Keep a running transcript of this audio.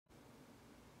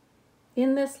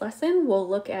In this lesson, we'll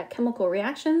look at chemical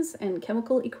reactions and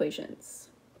chemical equations.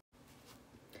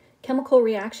 Chemical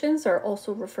reactions are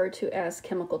also referred to as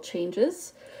chemical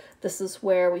changes. This is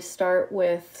where we start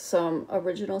with some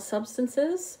original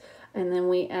substances and then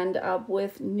we end up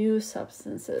with new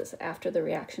substances after the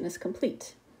reaction is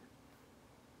complete.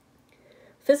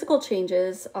 Physical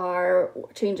changes are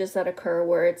changes that occur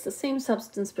where it's the same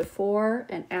substance before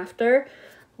and after,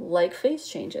 like phase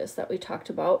changes that we talked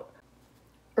about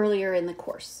earlier in the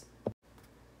course.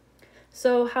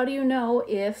 So how do you know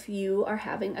if you are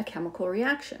having a chemical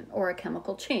reaction or a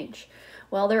chemical change?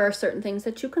 Well, there are certain things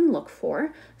that you can look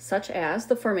for, such as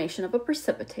the formation of a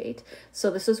precipitate.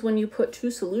 So this is when you put two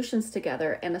solutions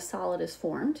together and a solid is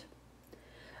formed.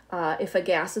 If a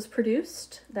gas is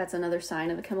produced, that's another sign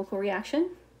of a chemical reaction.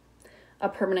 A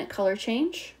permanent color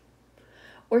change,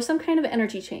 or some kind of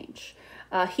energy change.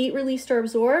 Heat released or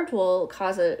absorbed will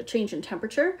cause a change in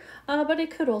temperature, but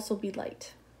it could also be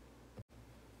light.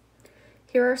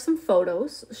 Here are some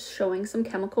photos showing some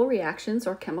chemical reactions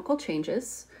or chemical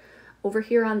changes. Over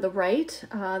here on the right,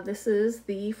 this is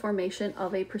the formation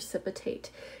of a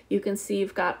precipitate. You can see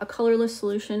you've got a colorless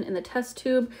solution in the test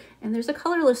tube, and there's a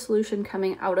colorless solution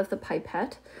coming out of the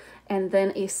pipette, and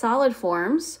then a solid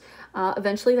forms.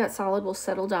 Eventually that solid will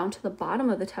settle down to the bottom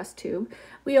of the test tube.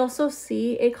 We also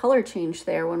see a color change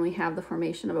there when we have the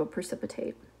formation of a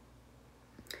precipitate.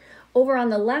 Over on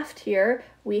the left here,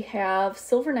 we have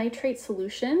silver nitrate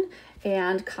solution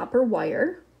and copper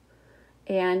wire.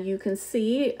 And you can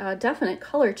see a definite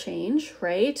color change,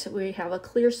 right? We have a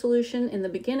clear solution in the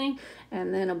beginning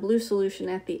and then a blue solution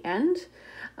at the end.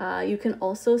 You can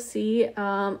also see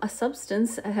a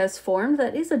substance has formed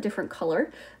that is a different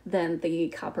color than the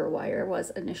copper wire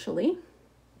was initially.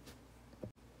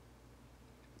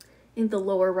 In the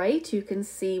lower right, you can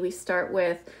see we start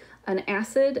with an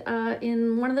acid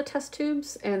in one of the test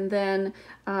tubes and then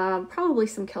probably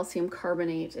some calcium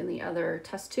carbonate in the other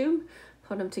test tube.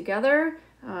 Put them together,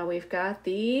 we've got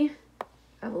the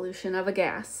evolution of a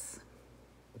gas.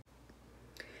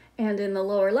 And in the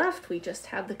lower left, we just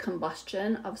have the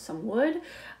combustion of some wood.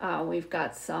 We've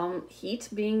got some heat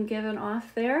being given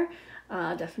off there,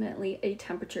 definitely a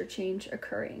temperature change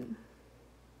occurring.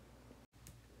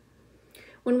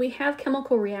 When we have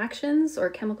chemical reactions or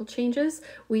chemical changes,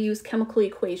 we use chemical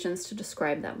equations to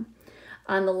describe them.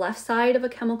 On the left side of a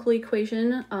chemical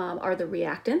equation are the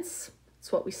reactants.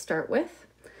 That's what we start with.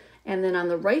 And then on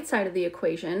the right side of the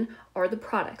equation are the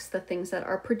products, the things that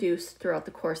are produced throughout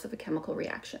the course of a chemical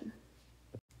reaction.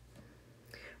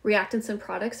 Reactants and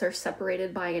products are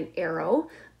separated by an arrow.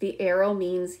 The arrow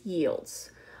means yields.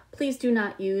 Please do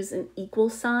not use an equal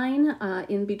sign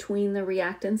in between the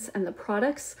reactants and the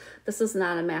products. This is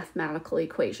not a mathematical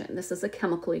equation. This is a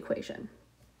chemical equation.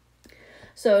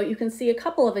 So you can see a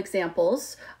couple of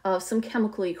examples of some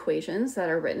chemical equations that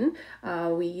are written.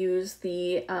 We use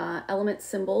the element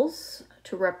symbols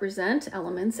to represent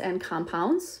elements and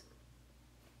compounds.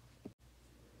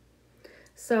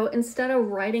 So instead of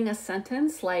writing a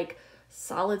sentence like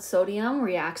solid sodium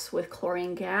reacts with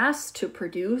chlorine gas to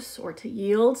produce or to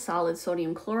yield solid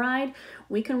sodium chloride,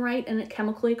 we can write a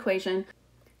chemical equation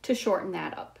to shorten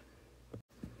that up.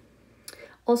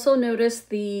 Also notice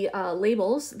the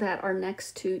labels that are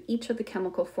next to each of the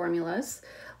chemical formulas,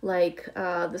 like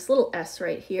this little S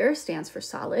right here stands for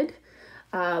solid.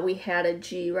 We had a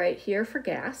G right here for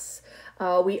gas.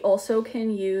 We also can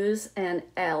use an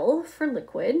L for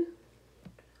liquid,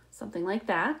 something like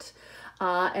that.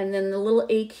 And then the little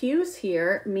AQs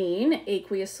here mean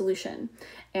aqueous solution.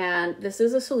 And this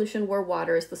is a solution where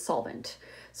water is the solvent.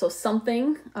 So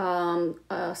something, a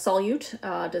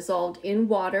solute dissolved in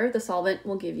water, the solvent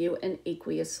will give you an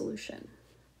aqueous solution.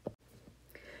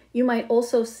 You might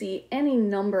also see any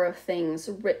number of things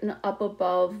written up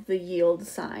above the yield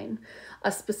sign.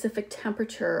 A specific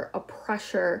temperature, a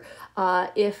pressure,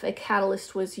 if a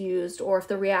catalyst was used, or if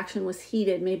the reaction was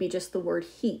heated, maybe just the word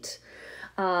heat.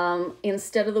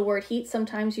 Instead of the word heat,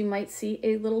 sometimes you might see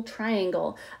a little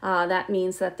triangle. That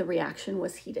means that the reaction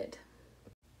was heated.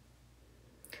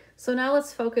 So now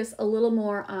let's focus a little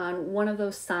more on one of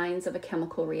those signs of a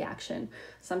chemical reaction,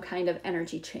 some kind of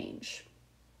energy change.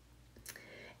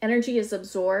 Energy is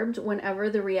absorbed whenever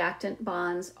the reactant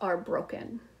bonds are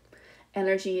broken.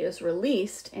 Energy is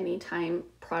released anytime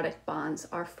product bonds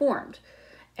are formed.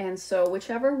 And so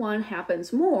whichever one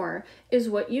happens more is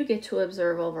what you get to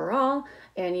observe overall,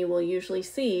 and you will usually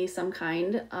see some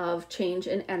kind of change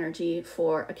in energy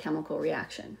for a chemical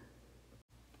reaction.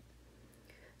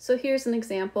 So here's an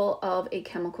example of a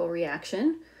chemical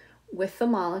reaction with the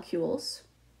molecules.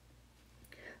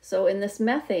 So in this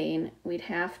methane, we'd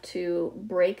have to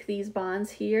break these bonds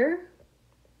here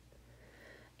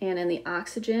And in the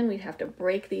oxygen, we'd have to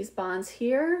break these bonds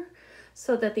here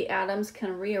so that the atoms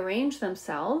can rearrange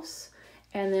themselves.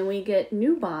 And then we get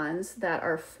new bonds that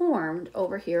are formed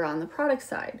over here on the product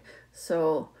side.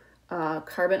 So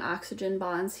carbon-oxygen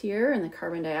bonds here in the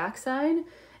carbon dioxide,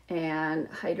 and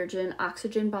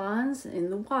hydrogen-oxygen bonds in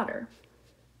the water.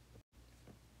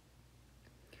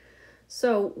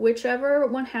 So whichever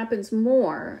one happens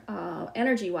more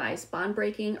energy-wise, bond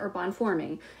breaking or bond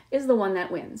forming, is the one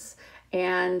that wins.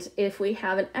 And if we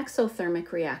have an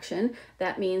exothermic reaction,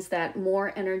 that means that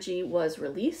more energy was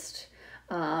released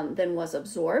than was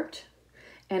absorbed.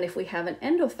 And if we have an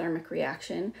endothermic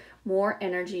reaction, more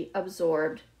energy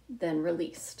absorbed than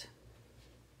released.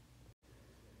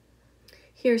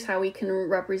 Here's how we can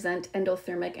represent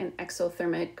endothermic and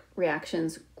exothermic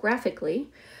reactions graphically.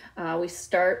 We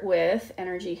start with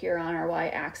energy here on our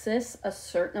y-axis, a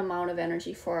certain amount of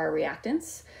energy for our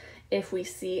reactants. If we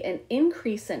see an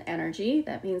increase in energy,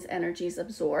 that means energy is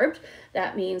absorbed.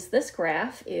 That means this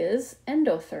graph is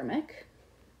endothermic.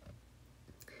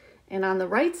 And on the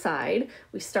right side,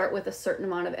 we start with a certain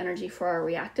amount of energy for our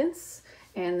reactants,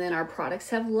 and then our products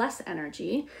have less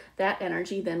energy. That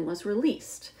energy then was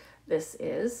released. This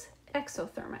is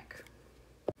exothermic.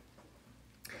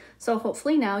 So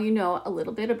hopefully now you know a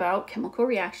little bit about chemical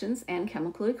reactions and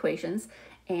chemical equations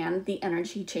and the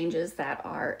energy changes that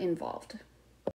are involved.